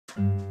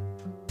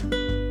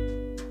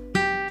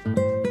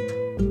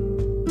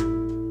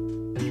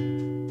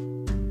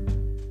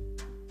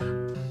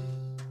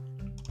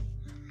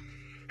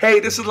Hey,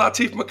 this is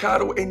Latif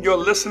Mercado, and you're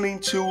listening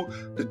to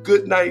the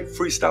Goodnight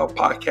Freestyle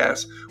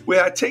podcast,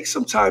 where I take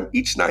some time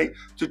each night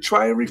to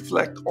try and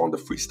reflect on the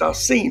freestyle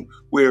scene,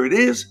 where it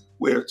is,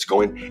 where it's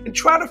going, and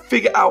try to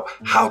figure out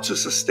how to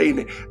sustain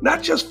it,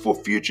 not just for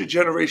future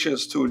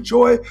generations to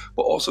enjoy,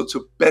 but also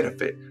to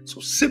benefit. So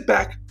sit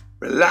back,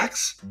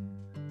 relax,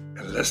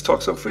 and let's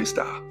talk some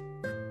freestyle.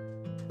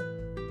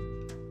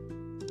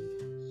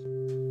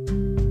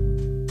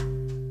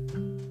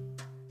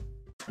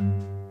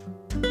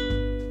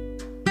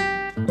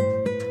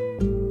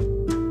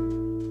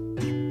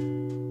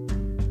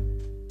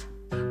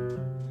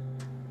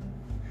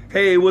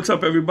 Hey, what's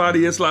up,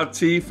 everybody? It's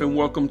Latif, and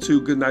welcome to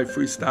Goodnight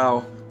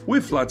Freestyle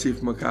with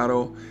Latif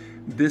Mercado.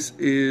 This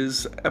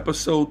is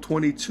episode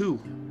 22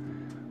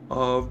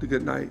 of the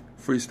Goodnight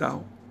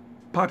Freestyle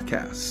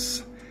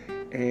podcast.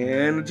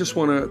 And I just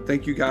want to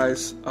thank you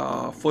guys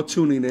for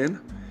tuning in.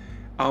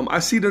 I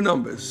see the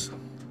numbers,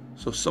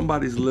 so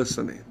somebody's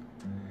listening.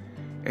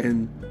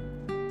 And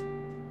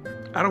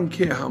I don't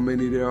care how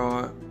many there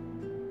are,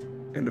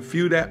 and the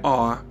few that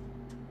are,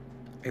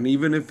 and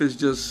even if it's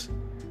just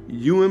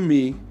you and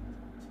me,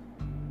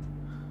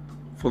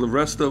 for the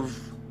rest of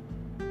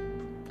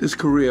this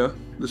career,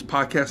 this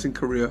podcasting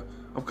career,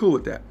 I'm cool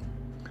with that.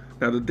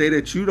 Now, the day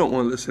that you don't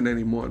want to listen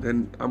anymore,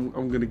 then I'm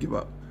going to give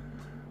up.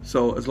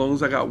 So as long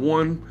as I got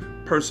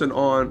one person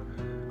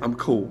on, I'm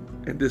cool.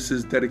 And this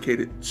is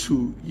dedicated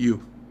to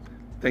you.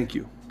 Thank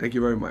you. Thank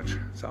you very much.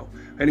 So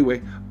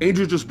anyway,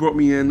 Angel just brought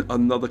me in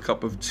another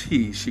cup of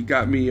tea. She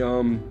got me,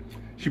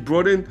 she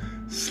brought in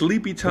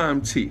sleepy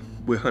time tea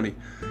with honey.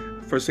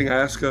 First thing I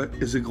ask her,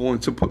 is it going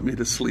to put me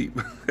to sleep?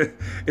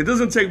 It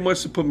doesn't take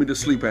much to put me to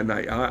sleep at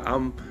night.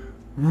 I'm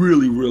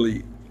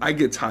really, I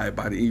get tired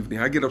by the evening.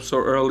 I get up so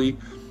early.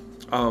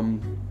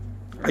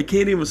 I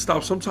can't even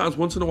stop. Sometimes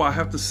once in a while I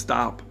have to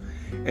stop.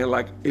 And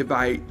like if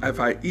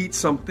I eat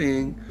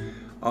something,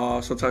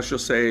 sometimes she'll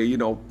say,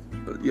 why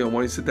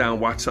don't you sit down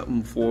and watch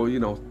something for,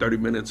 30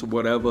 minutes or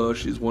whatever.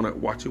 She's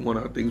watching one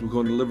of her things. We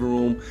go in the living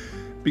room.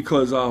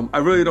 Because I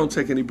really don't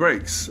take any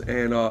breaks.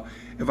 And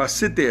if I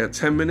sit there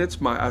 10 minutes,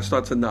 I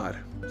start to nod.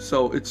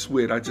 So it's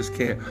weird. I just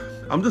can't.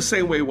 I'm the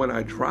same way when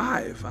I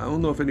drive. I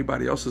don't know if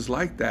anybody else is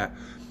like that.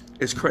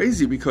 It's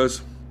crazy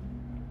because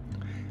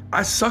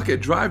I suck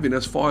at driving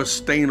as far as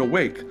staying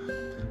awake.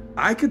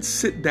 I could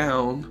sit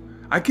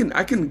down. I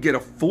can get a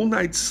full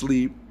night's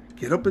sleep,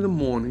 get up in the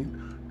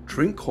morning,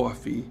 drink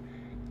coffee,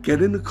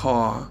 get in the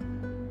car,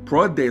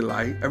 broad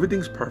daylight,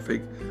 everything's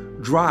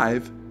perfect,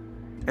 drive,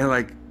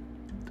 and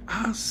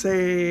I'll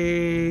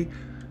say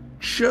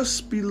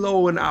just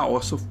below an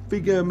hour, so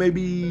figure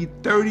maybe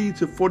 30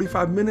 to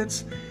 45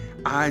 minutes,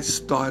 I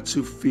start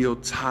to feel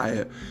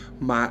tired.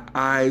 My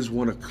eyes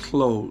want to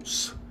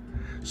close.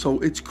 So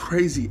it's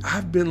crazy.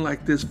 I've been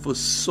like this for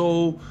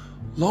so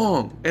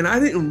long, and I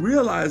didn't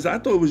realize. I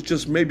thought it was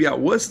just maybe I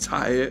was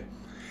tired,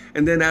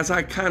 and then as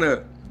I kind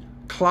of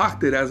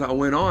clocked it as I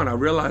went on, I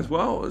realized,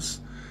 well, it's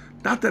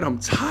not that I'm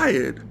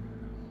tired.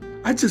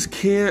 I just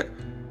can't.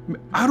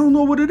 I don't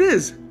know what it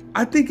is.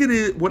 I think it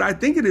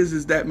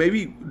is that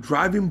maybe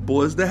driving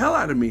bores the hell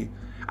out of me.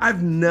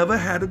 I've never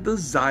had a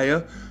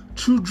desire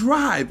to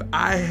drive.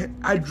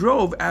 I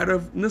drove out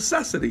of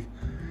necessity.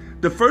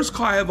 The first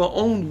car I ever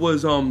owned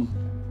was a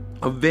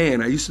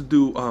van. I used to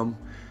do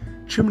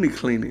chimney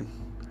cleaning.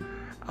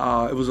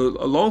 It was a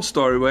long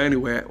story, but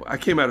anyway, I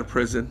came out of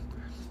prison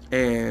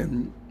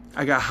and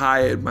I got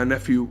hired. My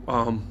nephew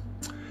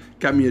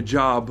got me a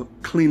job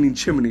cleaning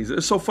chimneys.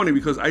 It's so funny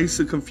because I used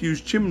to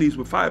confuse chimneys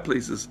with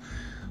fireplaces.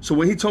 So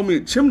when he told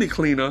me chimney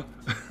cleaner,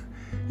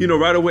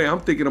 right away I'm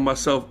thinking of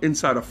myself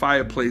inside a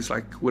fireplace,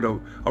 like with a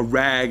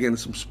rag and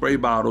some spray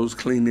bottles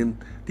cleaning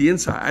the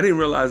inside. I didn't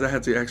realize I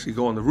had to actually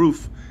go on the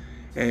roof,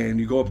 and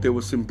you go up there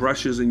with some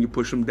brushes and you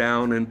push them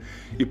down and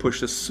you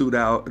push the soot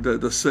out,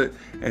 the soot,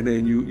 and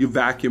then you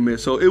vacuum it.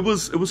 So it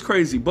was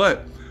crazy.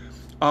 But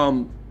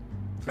I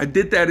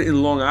did that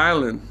in Long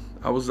Island.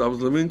 I was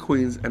living in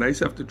Queens, and I used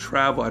to have to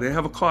travel. I didn't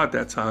have a car at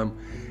that time.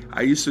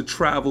 I used to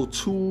travel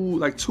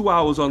 2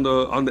 hours on the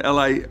Long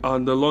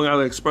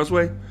Island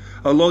Expressway,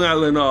 Long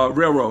Island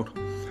Railroad,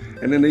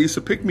 and then they used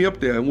to pick me up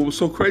there. And what was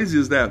so crazy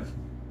is that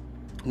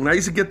when I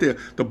used to get there,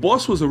 the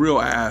boss was a real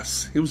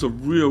ass. He was a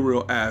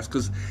real ass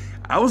because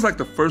I was like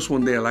the first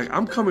one there. Like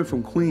I'm coming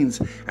from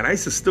Queens, and I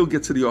used to still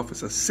get to the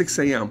office at 6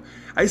 a.m.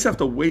 I used to have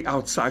to wait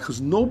outside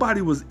because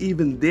nobody was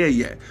even there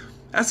yet.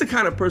 That's the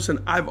kind of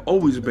person I've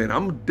always been.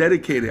 I'm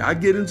dedicated. I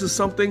get into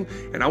something,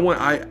 and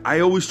I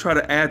always try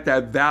to add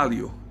that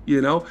value.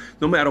 No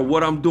matter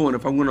what I'm doing,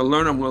 if I'm going to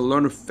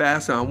learn it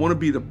fast, and I want to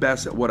be the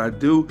best at what I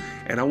do,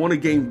 and I want to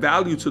gain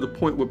value to the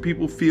point where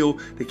people feel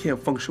they can't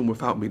function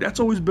without me.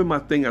 That's always been my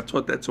thing. I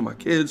taught that to my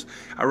kids.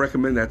 I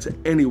recommend that to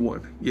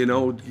anyone.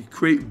 You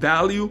create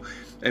value,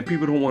 and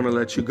people don't want to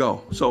let you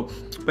go. So,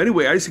 but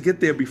anyway, I used to get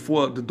there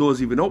before the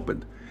doors even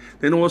opened.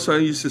 Then all of a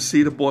sudden, I used to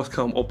see the boss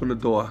come, open the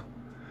door,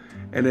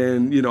 and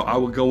then I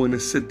would go in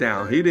and sit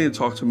down. He didn't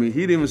talk to me. He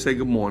didn't even say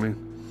good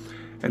morning.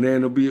 And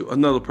then there'll be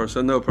another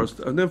person.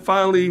 And then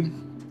finally,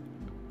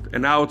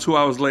 an hour, 2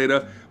 hours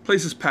later,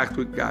 place is packed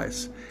with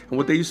guys. And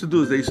what they used to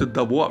do is they used to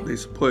double up. They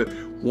used to put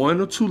 1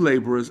 or 2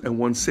 laborers and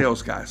 1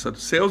 sales guy. So the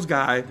sales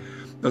guy,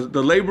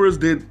 the laborers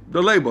did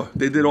the labor.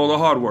 They did all the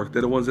hard work.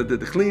 They're the ones that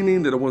did the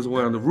cleaning. They're the ones that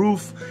went on the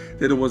roof.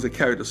 They're the ones that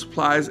carried the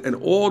supplies. And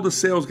all the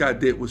sales guy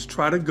did was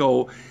try to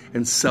go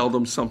and sell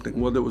them something.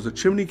 Whether it was a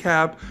chimney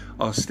cap,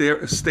 a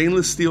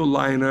stainless steel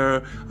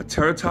liner, a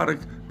terracotta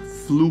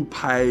flue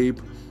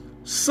pipe,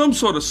 some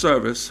sort of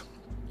service.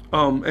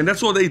 And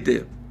that's all they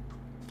did.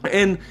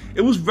 And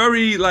it was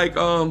very like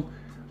a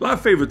lot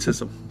of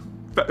favoritism.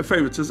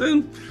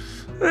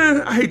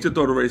 And I hate to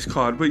throw the race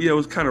card, but yeah, it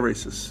was kind of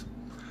racist.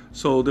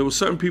 So there were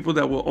certain people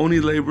that were only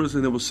laborers,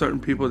 and there were certain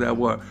people that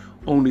were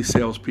only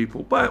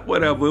salespeople. But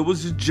whatever, it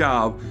was a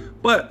job.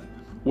 But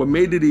what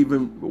made it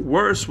even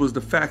worse was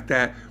the fact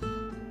that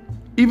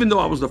even though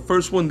I was the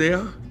first one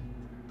there,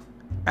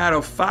 out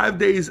of 5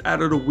 days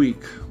out of the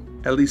week,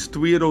 at least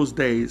 3 of those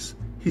days,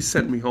 he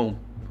sent me home.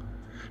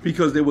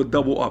 Because they would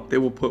double up. They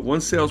would put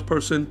 1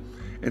 salesperson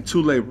and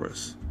 2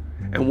 laborers.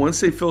 And once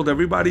they filled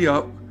everybody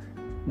up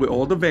with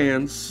all the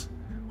vans,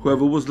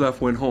 whoever was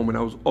left went home. And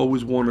I was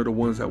always one of the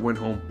ones that went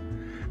home.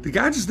 The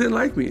guy just didn't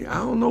like me. I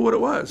don't know what it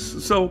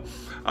was. So,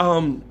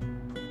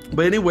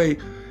 but anyway,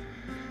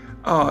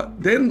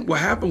 then what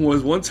happened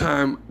was one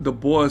time the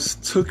boss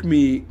took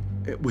me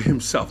with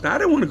himself. Now, I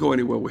didn't want to go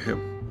anywhere with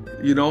him,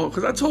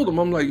 because I told him,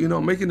 I'm like,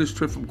 I'm making this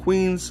trip from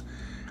Queens.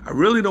 I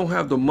really don't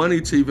have the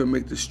money to even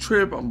make this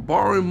trip. I'm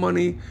borrowing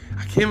money.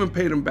 I can't even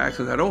pay them back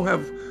because I don't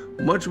have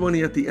much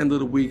money at the end of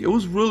the week. It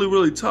was really,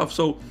 really tough.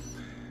 So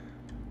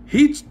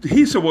he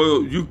said,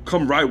 well, you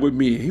come ride with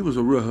me. He was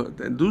a real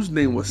hood. And dude's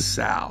name was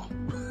Sal.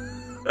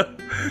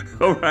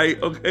 All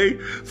right, okay.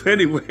 So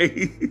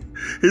anyway,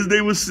 his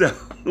name was Sal.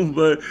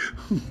 But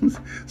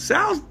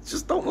Sal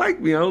just don't like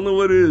me. I don't know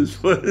what it is.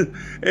 But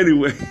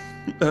anyway,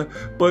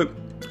 but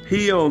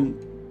he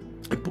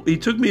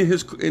took me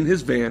in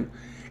his van.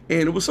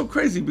 And it was so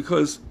crazy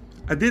because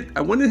I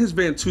went in his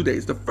van 2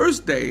 days. The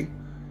first day,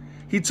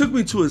 he took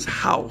me to his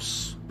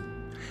house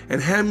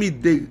and had me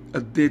dig a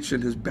ditch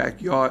in his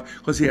backyard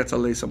because he had to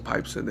lay some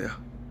pipes in there.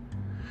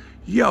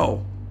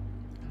 Yo,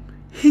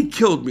 he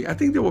killed me. I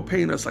think they were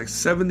paying us like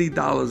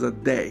 $70 a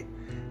day.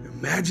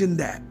 Imagine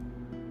that.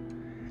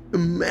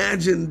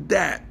 Imagine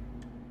that.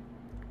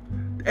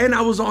 And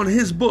I was on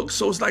his book.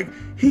 So it's like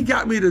he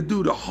got me to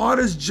do the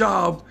hardest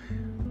job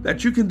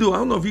that you can do. I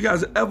don't know if you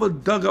guys ever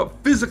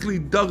physically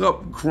dug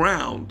up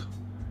ground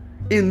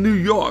in New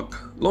York,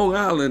 Long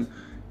Island.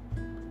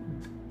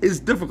 It's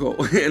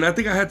difficult. And I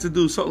think I had to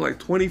do something like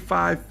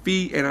 25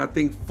 feet and I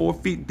think 4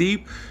 feet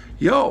deep.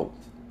 Yo,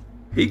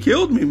 he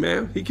killed me,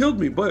 man. He killed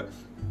me. But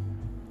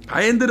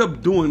I ended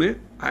up doing it.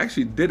 I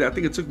actually did it. I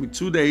think it took me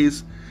 2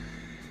 days.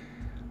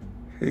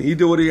 And he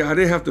did what I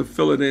didn't have to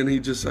fill it in. He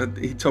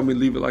told me to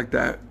leave it like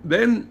that.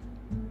 Then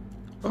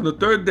on the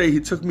 3rd day, he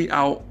took me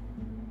out.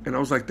 And I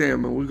was like,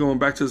 damn, man, we're going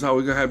back to this how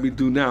we're going to have me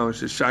do now.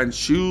 It's just shine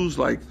shoes.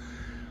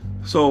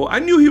 So I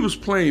knew he was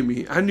playing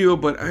me. I knew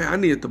it, but I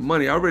needed the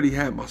money. I already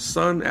had my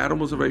son. Adam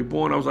was already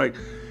born. I was like,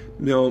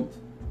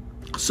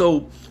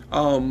 so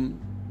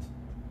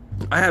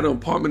I had an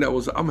apartment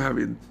I'm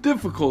having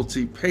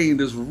difficulty paying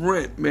this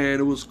rent, man.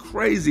 It was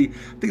crazy.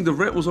 I think the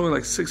rent was only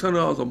like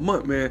 $600 a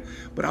month, man.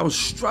 But I was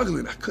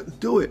struggling. I couldn't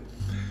do it.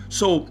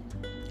 So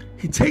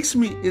he takes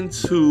me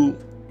into...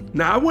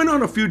 Now, I went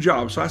on a few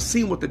jobs, so I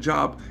seen what the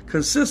job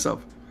consists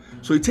of.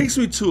 So he takes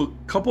me to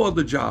a couple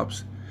other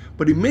jobs,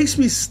 but he makes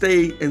me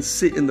stay and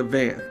sit in the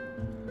van.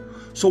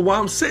 So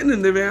while I'm sitting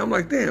in the van, I'm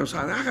like, damn, so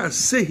I gotta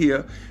sit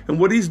here. And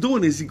what he's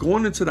doing is he's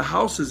going into the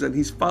houses and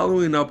he's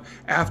following up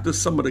after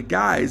some of the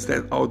guys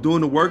that are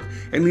doing the work,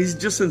 and he's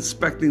just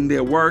inspecting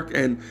their work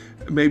and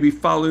maybe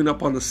following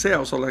up on the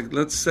sale. So like,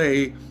 let's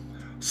say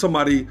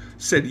somebody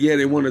said, yeah,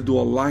 they want to do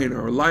a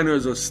liner. A liner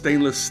is a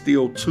stainless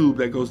steel tube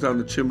that goes down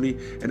the chimney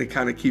and it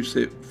kind of keeps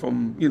it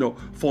from,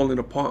 falling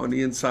apart on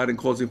the inside and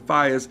causing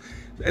fires.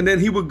 And then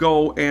he would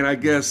go and I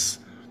guess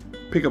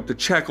pick up the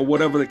check or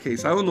whatever the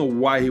case. I don't know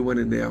why he went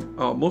in there.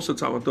 Most of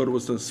the time I thought it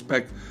was to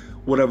inspect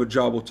whatever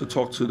job or to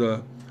talk to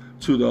the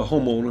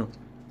homeowner.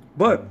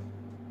 But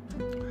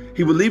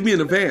he would leave me in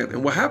the van.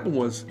 And what happened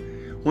was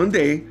one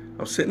day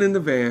I was sitting in the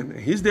van and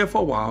he's there for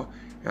a while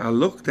and I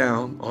look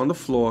down on the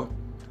floor.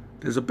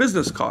 There's a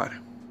business card.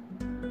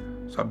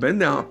 So I bend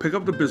down, I pick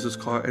up the business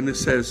card, and it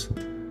says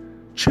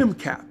Chim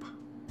Cap.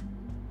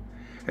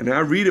 And then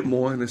I read it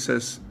more, and it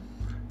says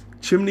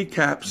chimney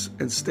caps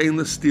and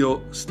stainless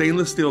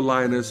steel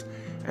liners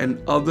and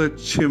other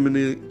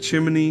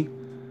chimney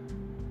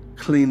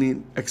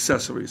cleaning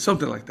accessories,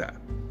 something like that.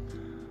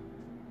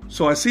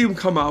 So I see him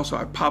come out, so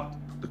I pop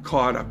the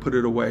card, I put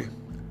it away.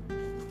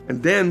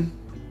 And then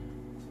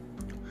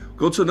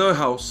go to another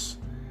house.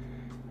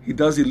 He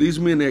leaves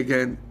me in there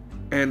again.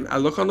 And I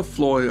look on the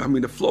floor. I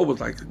mean, the floor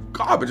was like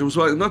garbage. It was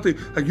like nothing.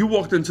 Like you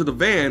walked into the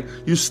van,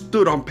 you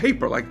stood on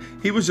paper. Like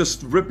he was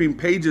just ripping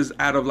pages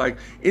out of like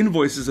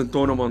invoices and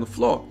throwing them on the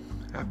floor.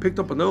 And I picked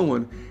up another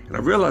one and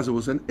I realized it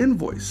was an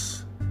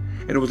invoice.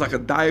 And it was like a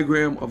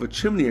diagram of a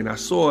chimney. And I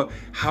saw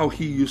how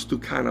he used to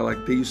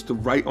they used to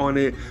write on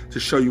it to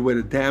show you where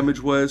the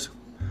damage was.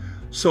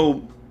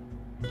 So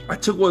I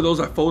took one of those,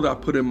 I folded, I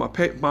put it in my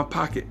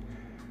pocket.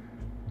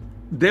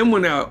 Then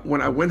when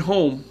I went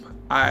home,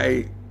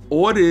 I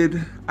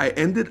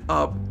ended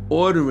up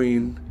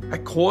ordering, I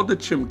called the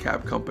Chim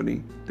Cab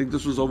company, I think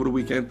this was over the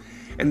weekend,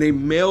 and they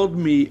mailed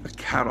me a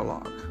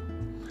catalog.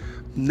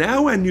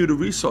 Now I knew the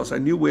resource. I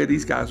knew where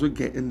these guys were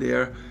getting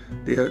their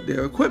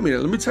equipment.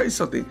 And let me tell you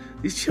something.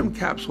 These Chim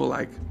Caps were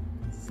like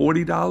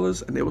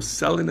 $40, and they were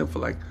selling them for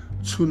like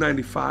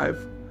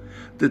 $2.95.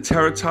 The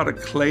terracotta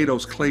clay,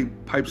 those clay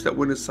pipes that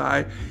went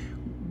inside,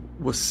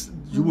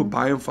 you would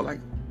buy them for like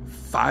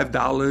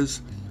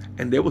 $5,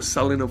 and they were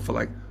selling them for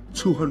like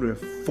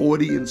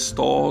 $240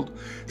 installed.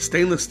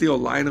 Stainless steel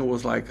liner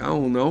was like, I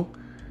don't know,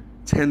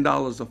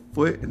 $10 a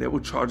foot, and they were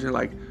charging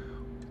like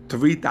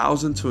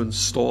 $3,000 to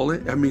install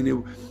it. I mean,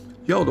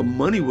 the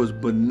money was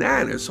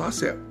bananas. So I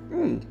said,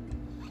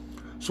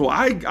 So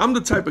I'm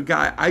the type of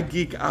guy, I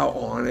geek out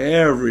on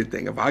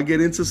everything. If I get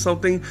into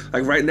something,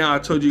 like right now, I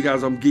told you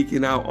guys I'm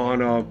geeking out on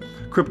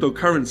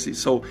cryptocurrency.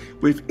 So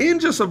within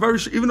just a very,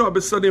 even though I've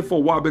been studying for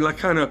a while, I've been like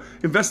kind of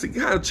investing,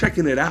 kind of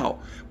checking it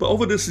out. But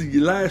over this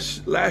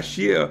last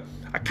year,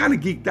 I kind of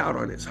geeked out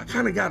on it. So I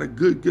kind of got a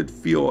good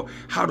feel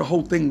how the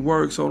whole thing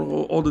works on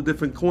all the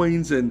different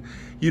coins, and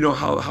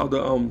how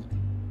the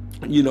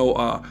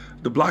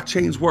the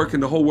blockchains work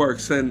and the whole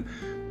works. And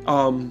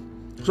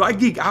so I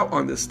geek out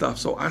on this stuff.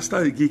 So I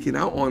started geeking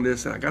out on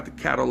this, and I got the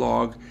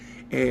catalog,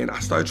 and I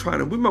started trying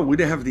to, remember, we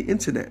didn't have the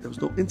internet. There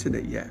was no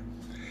internet yet.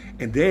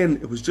 And then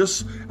it was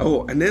just,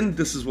 and then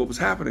this is what was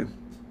happening.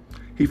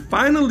 He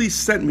finally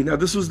sent me, now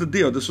this was the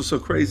deal, this was so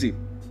crazy,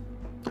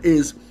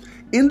 is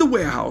in the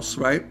warehouse,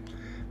 right,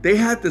 they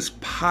had this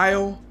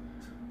pile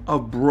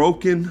of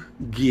broken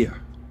gear.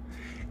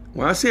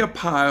 When I say a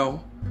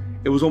pile,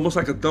 it was almost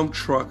like a dump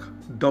truck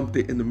dumped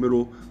it in the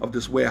middle of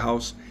this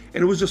warehouse,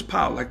 and it was just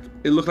piled, like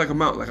it looked like a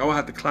mountain, like I would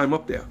have to climb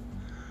up there.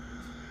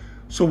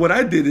 So what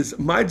I did is,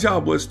 my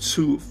job was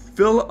to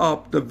fill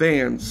up the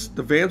vans.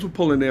 The vans were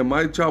pulling there.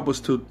 My job was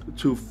to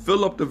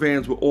fill up the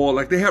vans with all,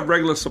 like they have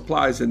regular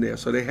supplies in there.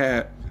 So they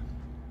had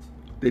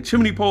their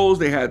chimney poles,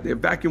 they had their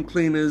vacuum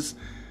cleaners,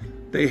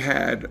 they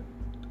had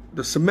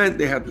the cement,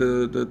 they had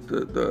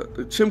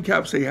the chim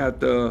caps, they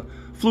had the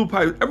flue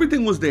pipe,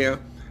 everything was there.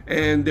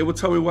 And they would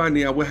tell me what I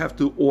need. I would have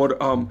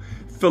to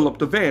fill up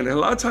the van. And a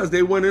lot of times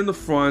they went in the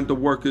front, the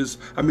workers,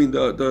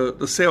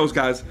 the sales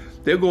guys,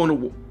 they're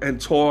going and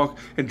talk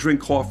and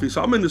drink coffee.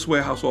 So I'm in this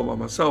warehouse all by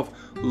myself,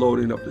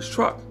 loading up this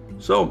truck.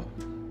 So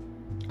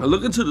I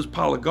look into this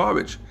pile of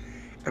garbage,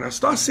 and I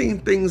start seeing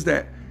things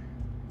that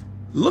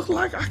look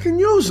like I can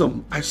use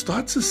them. I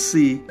start to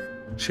see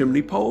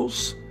chimney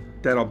poles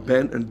that are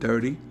bent and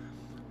dirty.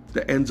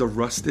 The ends are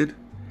rusted.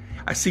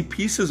 I see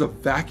pieces of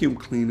vacuum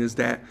cleaners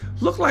that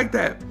look like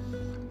that.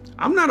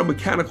 I'm not a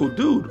mechanical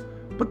dude,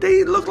 but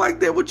they look like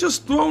they were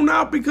just thrown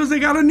out because they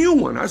got a new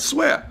one, I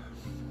swear.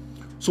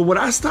 So what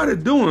I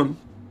started doing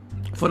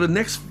for the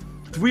next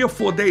 3 or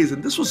 4 days,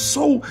 and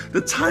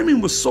the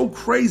timing was so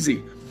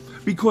crazy,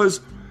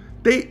 because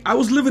I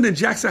was living in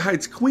Jackson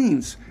Heights,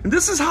 Queens, and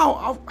this is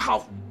how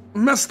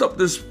messed up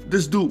this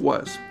dude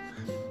was.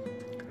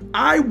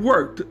 I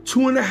worked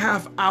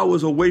 2.5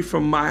 hours away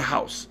from my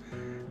house.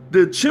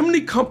 The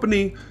chimney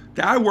company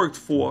that I worked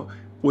for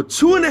were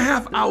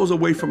 2.5 hours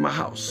away from my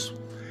house.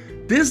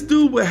 This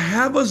dude would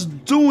have us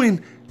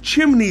doing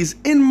chimneys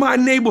in my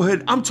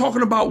neighborhood. I'm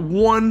talking about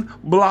 1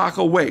 block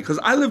away, because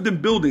I lived in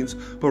buildings,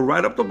 but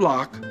right up the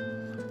block,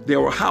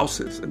 there were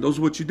houses, and those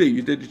are what you did.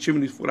 You did the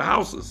chimneys for the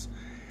houses.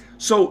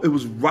 So it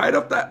was right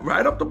up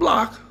the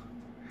block.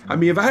 I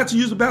mean, if I had to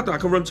use the bathroom, I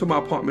could run to my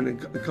apartment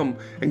and come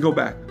and go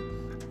back.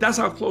 That's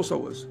how close I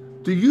was.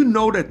 Do you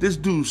know that this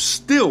dude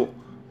still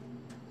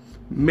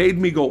made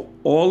me go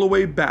all the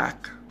way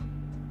back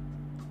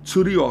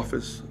to the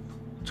office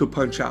to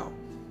punch out?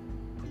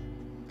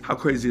 How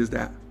crazy is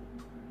that?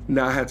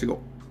 Now I had to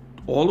go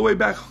all the way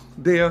back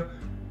there,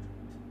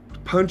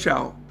 punch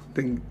out,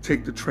 then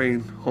take the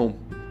train home.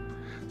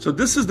 So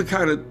this is the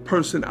kind of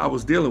person I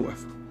was dealing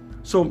with.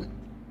 So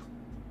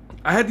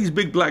I had these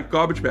big black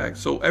garbage bags.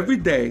 So every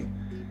day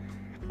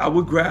I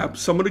would grab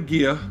some of the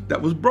gear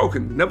that was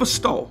broken. Never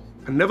stole.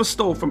 I never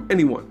stole from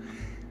anyone.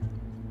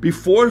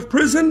 Before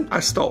prison,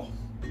 I stole.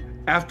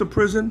 After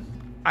prison,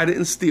 I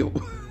didn't steal.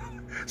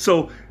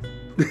 So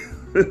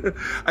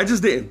I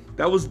just didn't.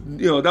 That was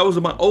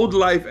my old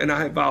life, and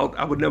I had vowed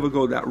I would never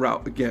go that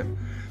route again.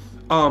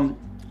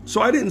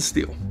 So I didn't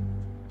steal.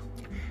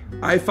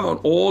 I found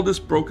all this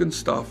broken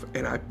stuff,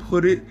 and I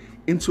put it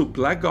into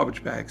black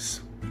garbage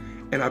bags,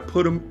 and I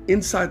put them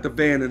inside the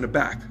van in the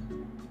back.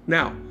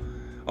 Now,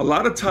 a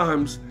lot of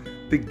times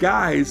the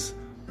guys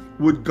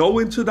would go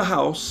into the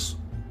house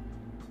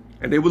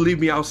and they would leave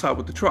me outside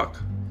with the truck.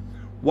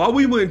 While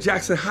we were in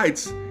Jackson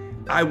Heights,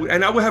 I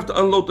would have to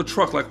unload the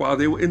truck like while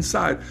they were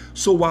inside.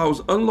 So while I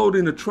was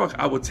unloading the truck,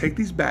 I would take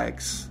these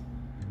bags,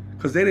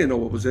 because they didn't know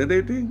what was in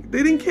there. They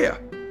didn't care.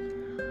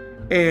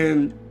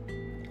 And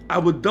I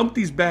would dump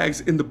these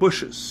bags in the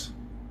bushes.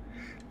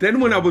 Then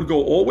when I would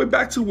go all the way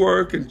back to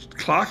work and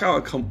clock out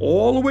and come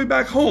all the way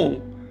back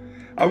home,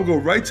 I would go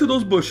right to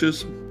those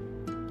bushes,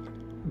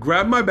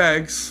 grab my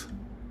bags,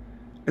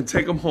 and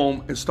take them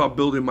home and start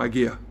building my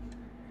gear.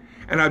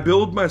 And I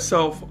build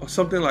myself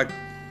something like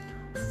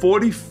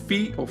 40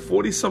 feet or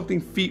 40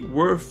 something feet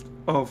worth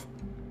of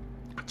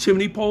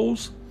chimney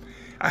poles.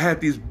 I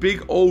had these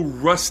big old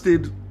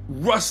rusted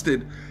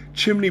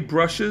chimney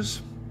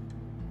brushes.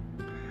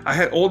 I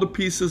had all the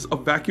pieces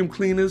of vacuum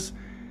cleaners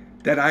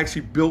that I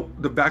actually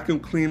built the vacuum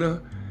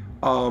cleaner,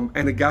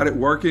 and it got it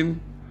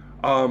working.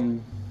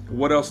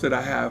 What else did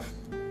I have?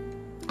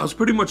 That was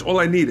pretty much all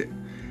I needed.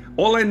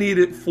 All I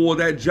needed for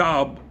that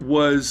job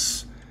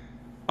was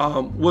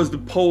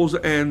the poles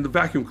and the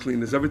vacuum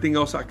cleaners. Everything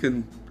else I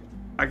can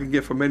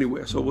get from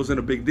anywhere, so it wasn't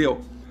a big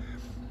deal.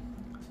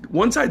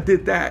 Once I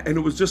did that, and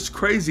it was just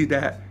crazy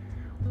that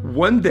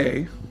one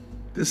day,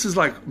 this is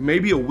like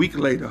maybe a week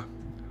later,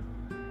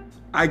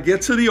 I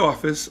get to the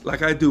office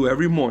like I do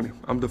every morning.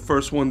 I'm the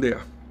first one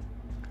there.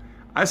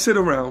 I sit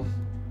around.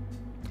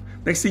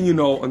 Next thing you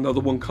know, another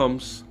one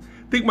comes.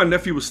 I think my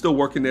nephew was still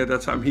working there at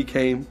that time. He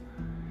came.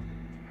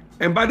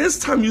 And by this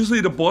time, usually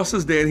the boss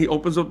is there and he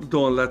opens up the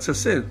door and lets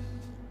us in.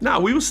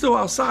 Now, we were still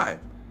outside.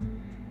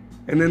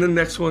 And then the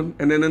next one,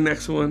 and then the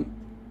next one.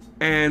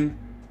 And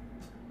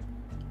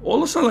all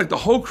of a sudden, like the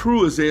whole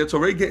crew is there. It's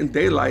already getting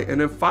daylight. And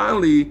then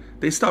finally,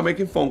 they start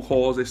making phone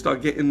calls. They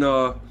start getting,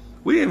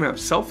 we didn't even have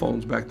cell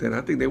phones back then.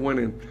 I think they went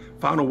and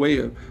found a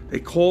way. They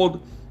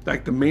called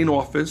like the main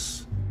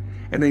office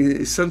and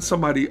they sent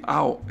somebody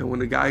out. And when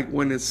the guy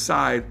went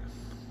inside,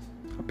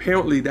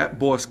 apparently that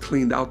boss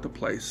cleaned out the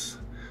place.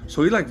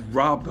 So he like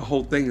robbed the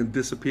whole thing and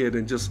disappeared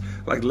and just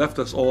like left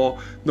us all.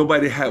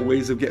 Nobody had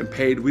ways of getting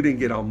paid. We didn't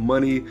get our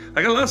money.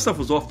 Like a lot of stuff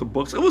was off the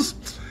books.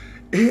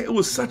 It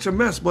was such a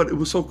mess, but it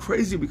was so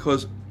crazy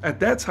because at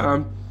that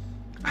time,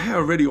 I had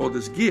already all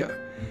this gear.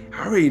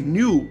 I already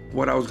knew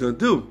what I was gonna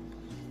do.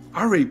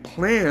 I already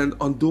planned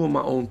on doing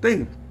my own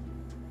thing.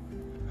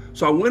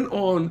 So I went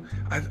on,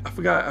 I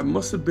forgot, I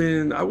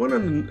went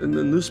on in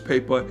the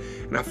newspaper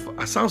and I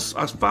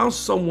found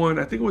someone,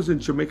 I think it was in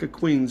Jamaica,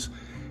 Queens,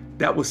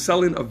 that was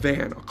selling a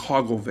van, a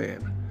cargo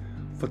van,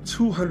 for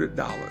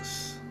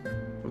 $200,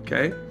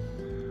 okay?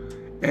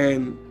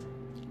 And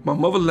my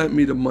mother lent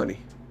me the money.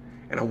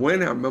 And I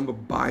went and I remember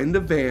buying the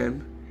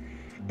van,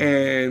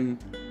 and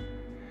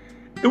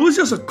it was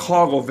just a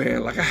cargo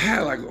van. Like I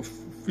had like,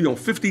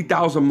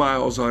 50,000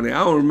 miles on it.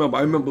 I don't remember.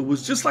 I remember it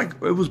was just like,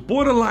 it was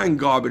borderline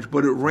garbage,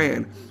 but it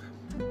ran.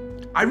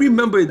 I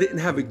remember it didn't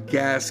have a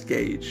gas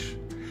gauge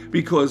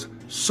because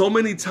so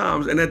many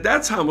times, and at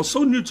that time I was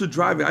so new to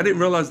driving, I didn't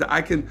realize that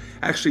I can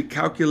actually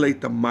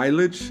calculate the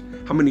mileage,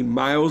 how many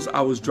miles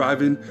I was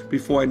driving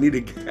before I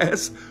needed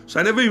gas. So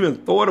I never even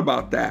thought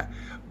about that.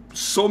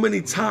 So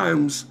many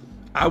times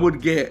I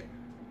would get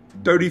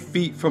 30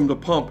 feet from the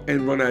pump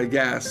and run out of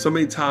gas. So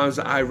many times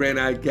I ran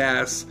out of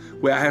gas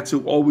where I had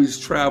to always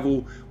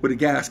travel with a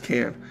gas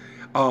can.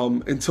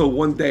 Until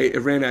one day it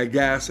ran out of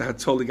gas and I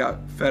totally got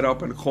fed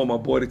up and called my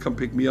boy to come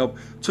pick me up,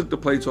 took the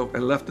plates off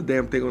and left the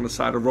damn thing on the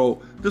side of the road.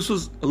 This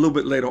was a little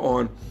bit later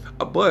on,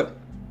 but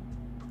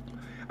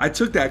I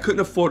took that. I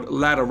couldn't afford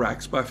ladder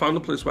racks, but I found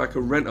a place where I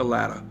could rent a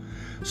ladder.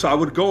 So I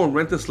would go and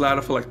rent this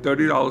ladder for like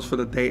 $30 for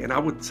the day, and I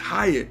would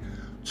tie it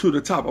to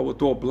the top. I would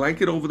throw a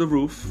blanket over the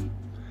roof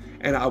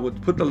and I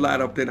would put the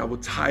ladder up there and I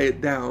would tie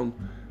it down,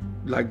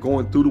 like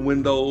going through the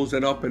windows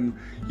and up and,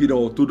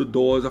 through the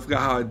doors. I forgot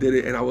how I did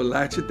it, and I would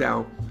latch it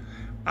down.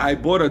 I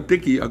bought a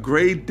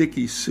gray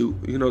Dickie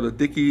suit, the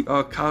Dickie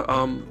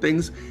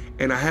things,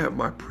 and I had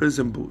my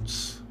prison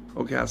boots.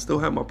 Okay, I still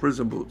have my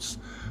prison boots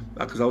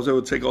because I was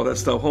able to take all that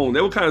stuff home.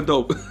 They were kind of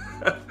dope.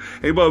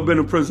 Anybody who's been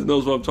in prison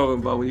knows what I'm talking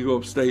about when you go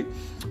upstate.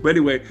 But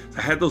anyway,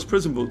 I had those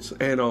prison boots,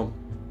 and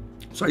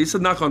so I used to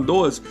knock on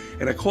doors,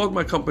 and I called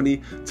my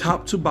company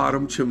Top to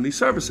Bottom Chimney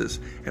Services,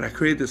 and I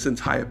created this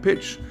entire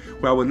pitch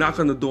where I would knock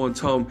on the door and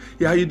tell them,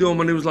 yeah, how you doing?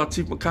 My name is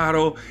Latif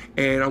Mercado,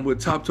 and I'm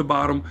with Top to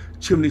Bottom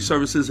Chimney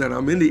Services, and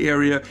I'm in the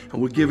area,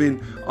 and we're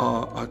giving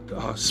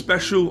a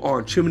special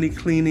on chimney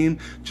cleaning,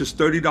 just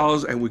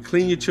 $30, and we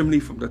clean your chimney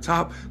from the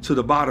top to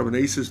the bottom. And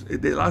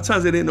a lot of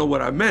times they didn't know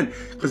what I meant,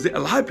 because a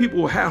lot of people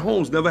who had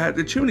homes never had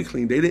their chimney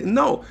cleaned. They didn't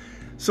know.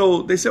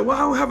 So they said, well, I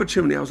don't have a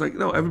chimney. I was like,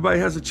 no, everybody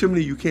has a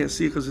chimney. You can't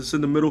see it because it's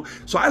in the middle.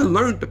 So I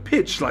learned the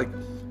pitch,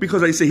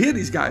 because I used to hear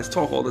these guys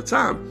talk all the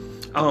time.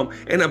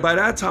 And by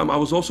that time, I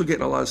was also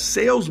getting a lot of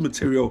sales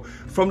material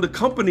from the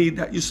company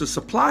that used to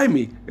supply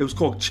me. It was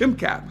called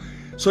Chimcap.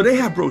 So they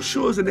had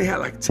brochures and they had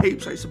like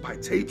tapes. I used to buy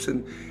tapes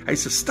and I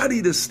used to study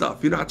this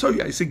stuff. I told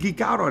you, I used to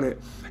geek out on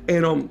it.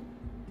 And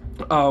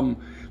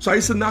so I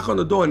used to knock on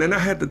the door, and then I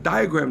had the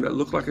diagram that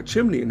looked like a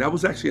chimney, and that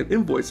was actually an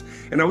invoice.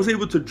 And I was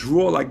able to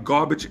draw like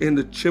garbage in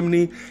the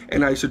chimney,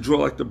 and I used to draw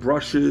like the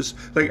brushes.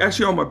 Like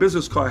actually on my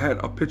business card, I had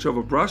a picture of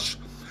a brush.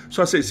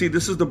 So I say, see,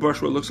 this is the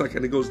brush, what it looks like,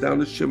 and it goes down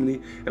this chimney,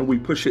 and we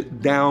push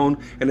it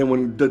down, and then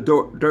when the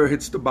dirt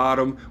hits the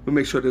bottom, we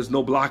make sure there's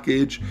no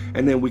blockage,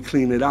 and then we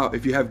clean it out.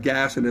 If you have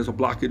gas and there's a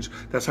blockage,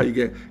 that's how you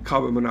get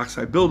carbon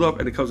monoxide buildup,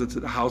 and it comes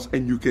into the house,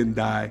 and you can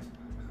die.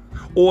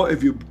 Or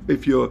if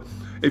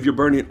you're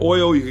burning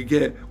oil, you could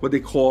get what they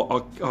call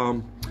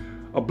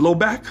a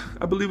blowback,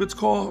 I believe it's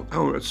called. I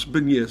don't know, it's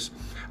been years.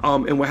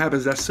 And what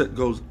happens, that soot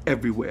goes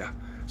everywhere.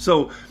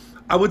 So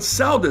I would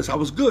sell this. I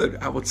was good.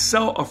 I would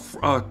sell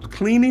a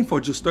cleaning for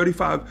just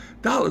 $35.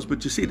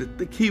 But you see,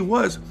 the key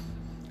was,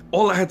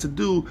 all I had to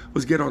do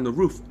was get on the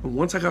roof. And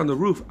once I got on the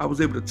roof, I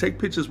was able to take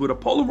pictures with a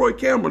Polaroid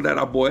camera that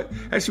I bought.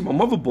 Actually, my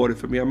mother bought it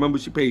for me. I remember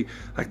she paid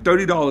like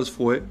 $30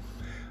 for it.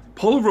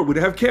 Polaroid would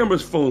have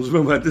cameras, phones,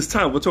 remember, at this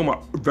time. We're talking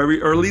about very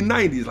early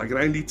 90s, like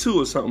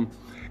 92 or something.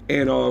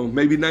 And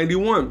maybe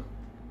 91.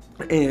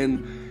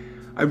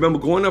 And I remember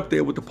going up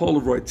there with the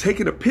Polaroid,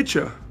 taking a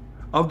picture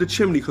of the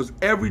chimney, because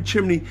every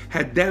chimney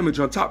had damage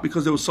on top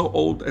because it was so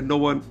old and no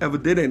one ever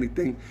did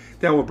anything.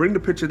 Then I would bring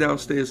the picture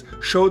downstairs,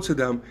 show it to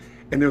them,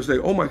 and they would say,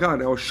 oh my God,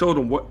 and I would show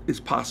them what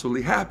is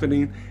possibly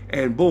happening,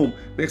 and boom,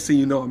 next thing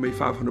you know, I made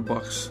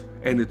 $500,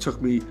 and it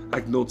took me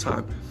like no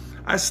time.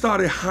 I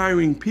started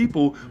hiring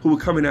people who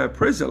were coming out of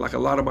prison, like a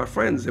lot of my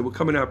friends. They were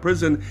coming out of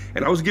prison,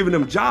 and I was giving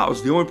them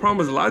jobs. The only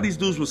problem is a lot of these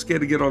dudes were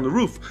scared to get on the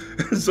roof,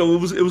 so it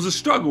was a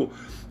struggle.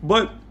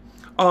 But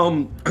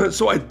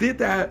so I did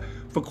that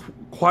for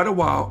quite a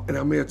while, and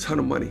I made a ton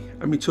of money.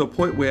 I mean, to a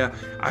point where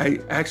I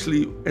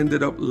actually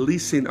ended up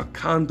leasing a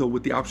condo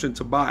with the option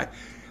to buy.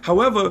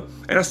 However,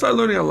 and I started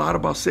learning a lot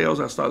about sales.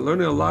 I started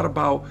learning a lot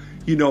about,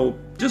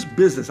 just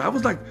business. I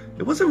was like,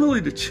 it wasn't really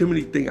the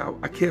chimney thing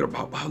I cared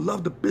about, but I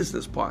love the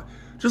business part.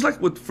 Just like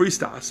with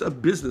freestyle, it's a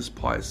business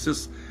part. It's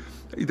just,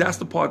 that's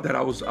the part that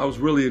I was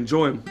really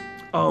enjoying.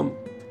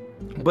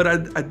 But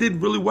I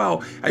did really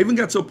well. I even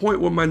got to a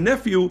point where my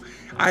nephew,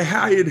 I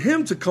hired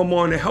him to come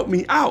on and help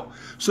me out.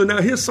 So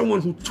now here's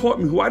someone who taught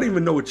me, who I didn't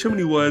even know what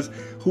chimney was,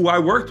 who I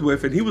worked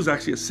with, and he was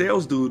actually a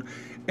sales dude.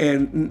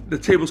 And the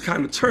tables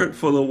kind of turned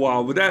for a little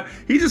while. But that,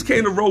 he just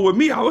came to roll with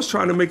me. I was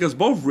trying to make us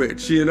both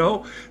rich,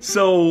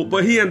 So,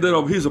 but he ended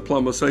up, he's a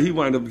plumber, so he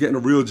wound up getting a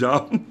real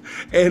job.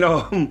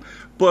 And,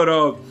 but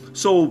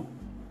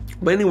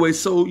anyway,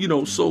 so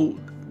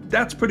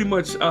that's pretty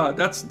much,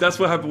 that's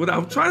what happened.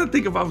 I'm trying to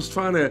think if I was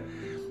trying to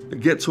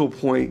get to a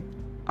point.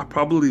 I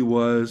probably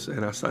was,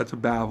 and I started to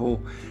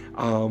babble.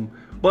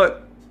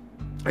 But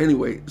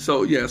anyway,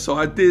 so yeah, so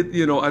I did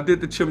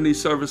the chimney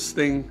service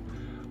thing,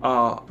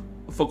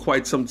 for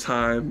quite some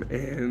time,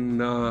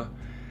 and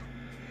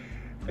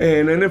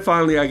then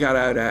finally I got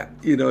out of that.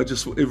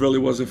 It really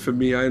wasn't for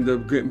me. I ended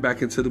up getting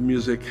back into the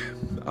music,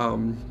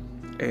 and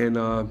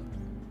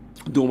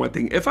doing my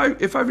thing. If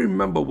I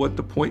remember what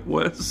the point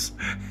was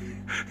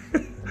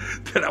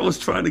that I was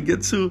trying to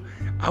get to,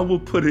 I will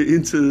put it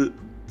into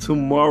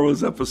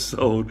tomorrow's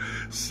episode.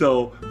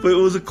 So, but it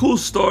was a cool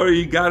story.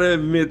 You gotta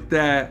admit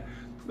that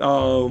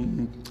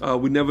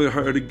we never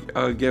heard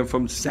again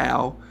from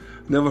Sal.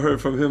 Never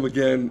heard from him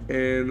again,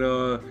 and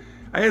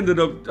I ended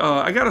up,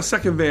 I got a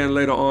second van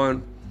later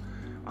on,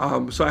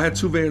 so I had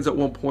two vans at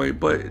one point,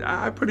 but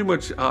I pretty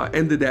much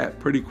ended that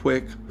pretty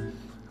quick.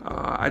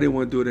 I didn't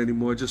want to do it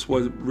anymore. It just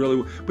wasn't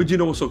really, but you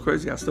know what's so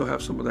crazy? I still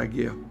have some of that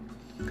gear.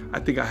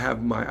 I think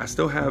I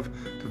still have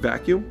the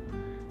vacuum.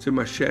 It's in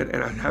my shed,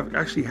 and I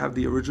actually have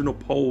the original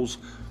poles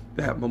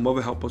that my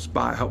mother helped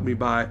me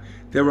buy.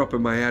 They're up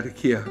in my attic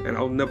here, and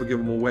I'll never give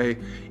them away.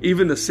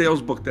 Even the sales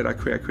book that I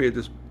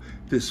created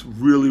this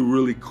really,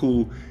 really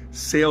cool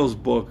sales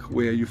book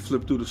where you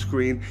flip through the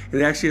screen.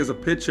 It actually has a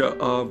picture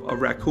of a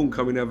raccoon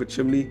coming out of a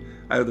chimney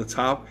out of the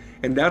top.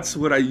 And that's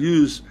what I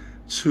use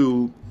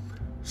to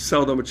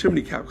sell them a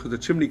chimney cap, because the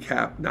chimney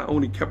cap not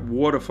only kept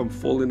water from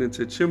falling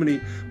into the chimney,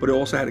 but it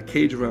also had a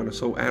cage around it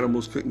so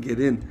animals couldn't get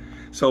in.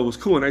 So it was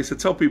cool. And I used to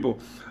tell people,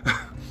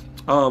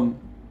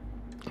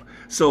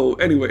 so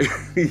anyway,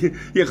 yeah,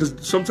 because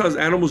sometimes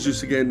animals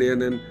used to get in there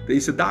and then they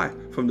used to die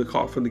from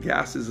the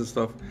gases and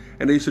stuff.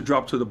 And they used to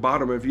drop to the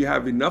bottom. If you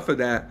have enough of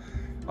that,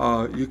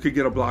 you could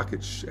get a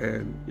blockage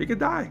and you could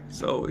die.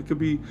 So it could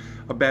be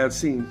a bad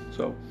scene.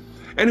 So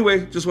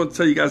anyway, just want to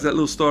tell you guys that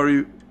little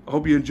story. I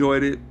hope you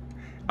enjoyed it.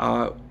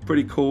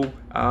 Pretty cool.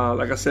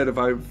 Like I said, if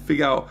I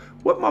figure out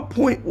what my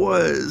point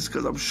was,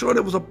 because I'm sure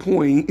there was a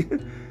point,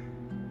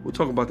 we'll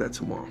talk about that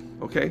tomorrow.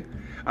 Okay?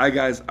 All right,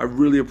 guys, I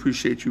really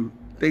appreciate you.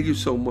 Thank you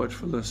so much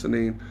for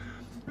listening.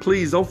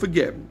 Please don't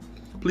forget.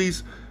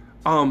 Please,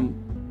 I'm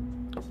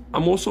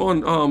also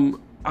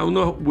on, I don't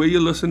know where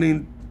you're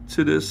listening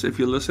to this, if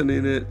you're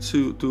listening it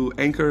to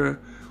Anchor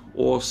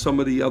or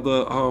some of the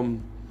other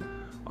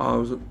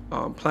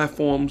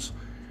platforms.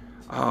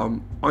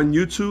 On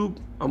YouTube,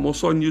 I'm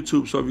also on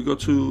YouTube. So if you go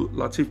to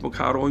Latif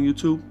Mercado on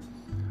YouTube,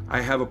 I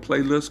have a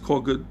playlist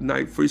called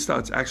Goodnight Freestyle.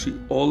 It's actually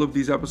all of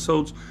these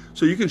episodes.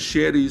 So you can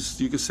share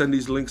these, you can send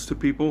these links to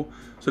people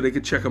so they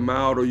can check them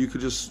out, or you could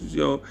just,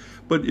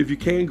 but if you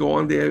can, go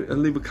on there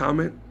and leave a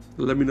comment.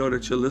 Let me know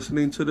that you're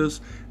listening to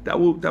this. That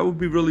would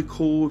be really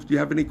cool. If you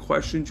have any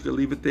questions, you can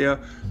leave it there.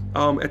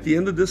 At the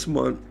end of this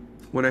month,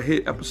 when I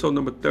hit episode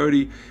number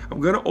 30, I'm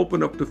going to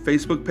open up the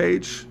Facebook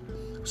page.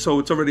 So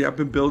it's already, I've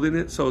been building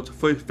it. So it's a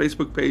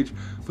Facebook page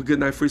for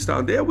Goodnight Freestyle.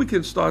 And there we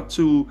can start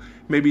to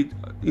maybe,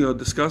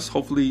 discuss,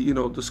 hopefully,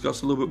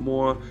 discuss a little bit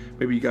more.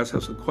 Maybe you guys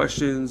have some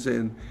questions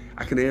and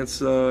I can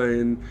answer.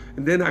 And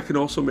then I can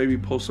also maybe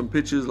post some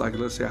pictures. Like,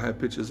 let's say I have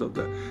pictures of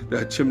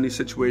the Chimney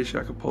situation.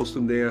 I can post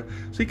them there.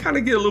 So you kind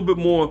of get a little bit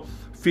more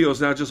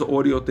feels, not just an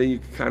audio thing. You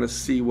can kind of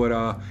see what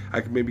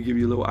I can maybe give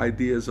you little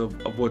ideas of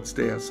what's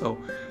there. So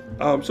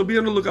be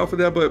on the lookout for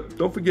that. But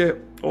don't forget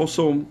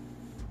also,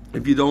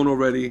 if you don't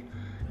already,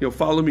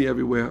 follow me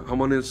everywhere.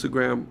 I'm on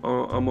Instagram.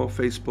 I'm on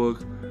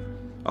Facebook.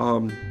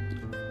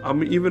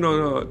 I'm even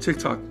on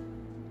TikTok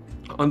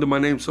under my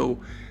name. So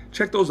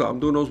check those out. I'm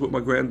doing those with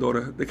my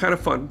granddaughter. They're kind of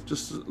fun.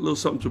 Just a little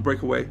something to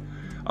break away.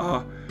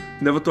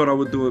 Never thought I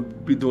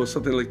would be doing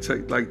something like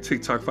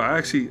TikTok. But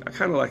I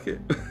kind of like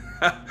it.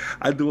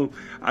 I do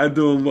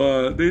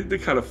them. They're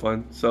kind of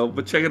fun. So,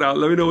 but check it out.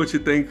 Let me know what you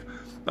think.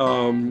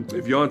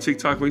 If you're on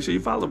TikTok, make sure you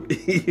follow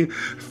me.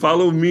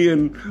 Follow me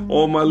and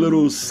all my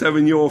little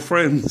 7-year-old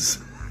friends.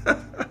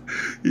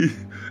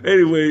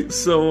 Anyway,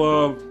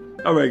 so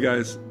all right,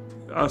 guys.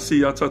 I'll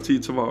talk to you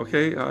tomorrow.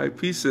 Okay. All right.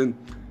 Peace and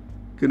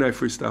good night,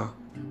 freestyle.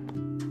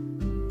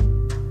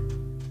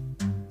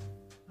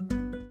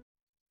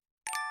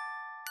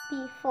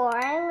 Before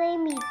I lay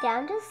me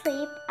down to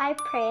sleep, I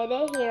pray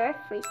to hear a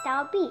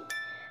freestyle beat.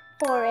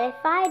 For if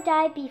I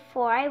die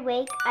before I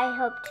wake, I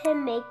hope to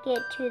make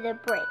it to the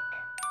break.